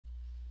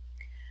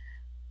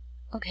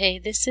Okay,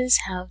 this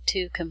is how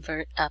to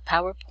convert a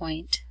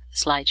PowerPoint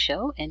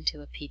slideshow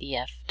into a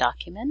PDF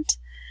document.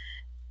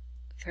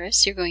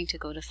 First, you're going to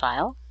go to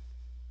File.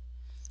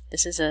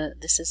 This is a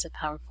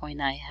PowerPoint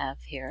I have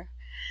here.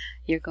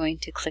 You're going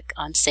to click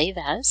on Save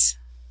As.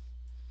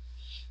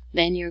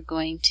 Then you're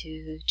going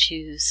to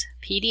choose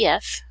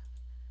PDF.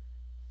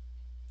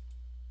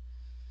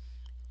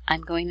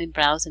 I'm going to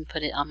browse and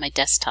put it on my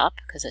desktop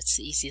because it's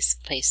the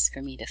easiest place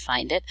for me to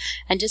find it.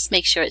 And just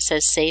make sure it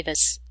says Save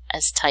as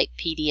type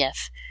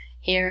PDF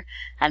here.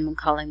 I'm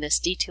calling this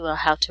D2L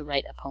How to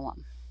Write a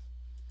Poem.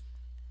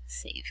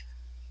 Save.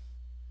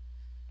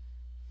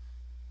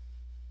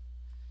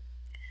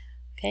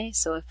 Okay,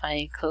 so if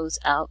I close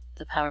out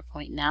the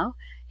PowerPoint now,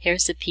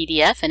 here's the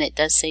PDF, and it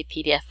does say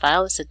PDF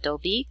file. It's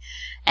Adobe,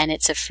 and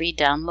it's a free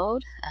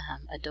download,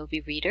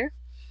 Adobe Reader.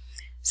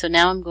 So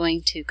now I'm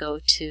going to go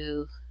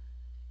to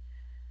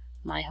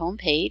my home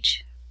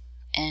page,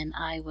 and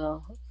I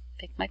will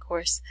pick my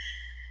course,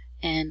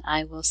 and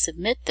I will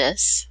submit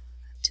this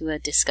to a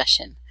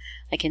discussion.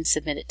 I can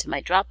submit it to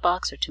my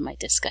Dropbox or to my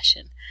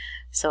discussion.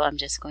 So I'm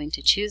just going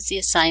to choose the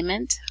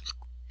assignment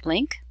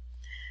link,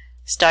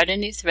 start a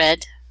new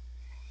thread,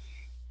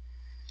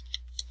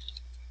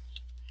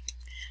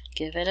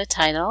 give it a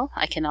title.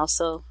 I can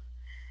also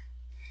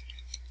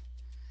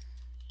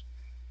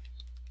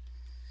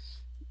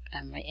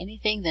write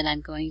anything. Then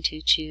I'm going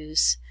to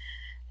choose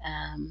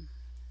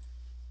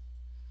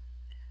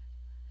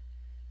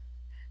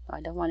I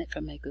don't want it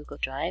from my Google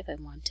Drive. I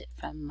want it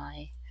from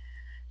my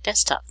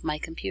desktop, my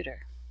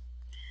computer.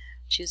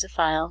 Choose a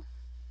file.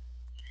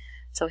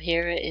 So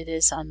here it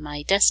is on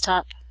my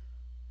desktop,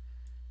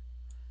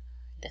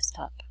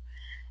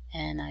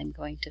 and I'm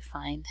going to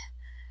find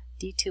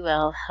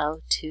D2L How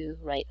to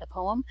Write a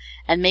Poem,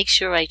 and make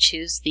sure I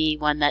choose the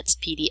one that's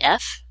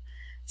PDF.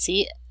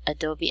 See,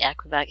 Adobe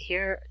Acrobat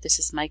here. This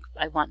is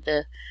I want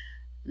the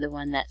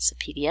one that's a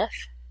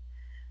PDF.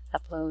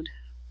 Upload.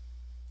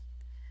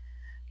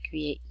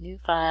 Create new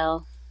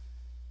file.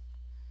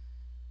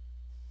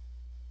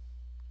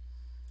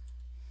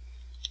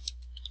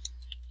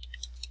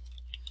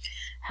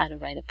 How to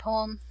write a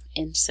poem.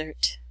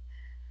 Insert.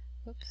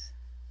 Oops.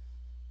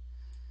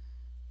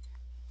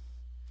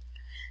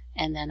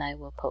 And then I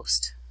will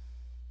post.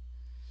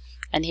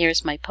 And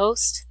here's my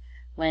post.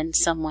 When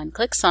someone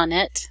clicks on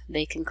it,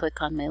 they can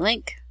click on my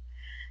link,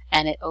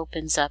 and it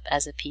opens up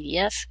as a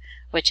PDF,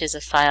 which is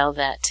a file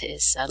that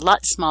is a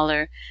lot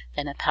smaller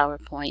than a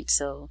PowerPoint.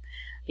 So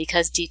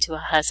because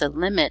D2L has a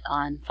limit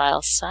on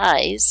file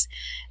size,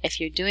 if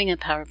you're doing a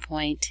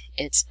PowerPoint,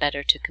 it's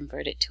better to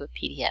convert it to a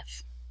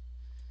PDF.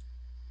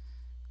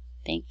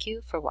 Thank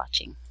you for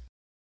watching.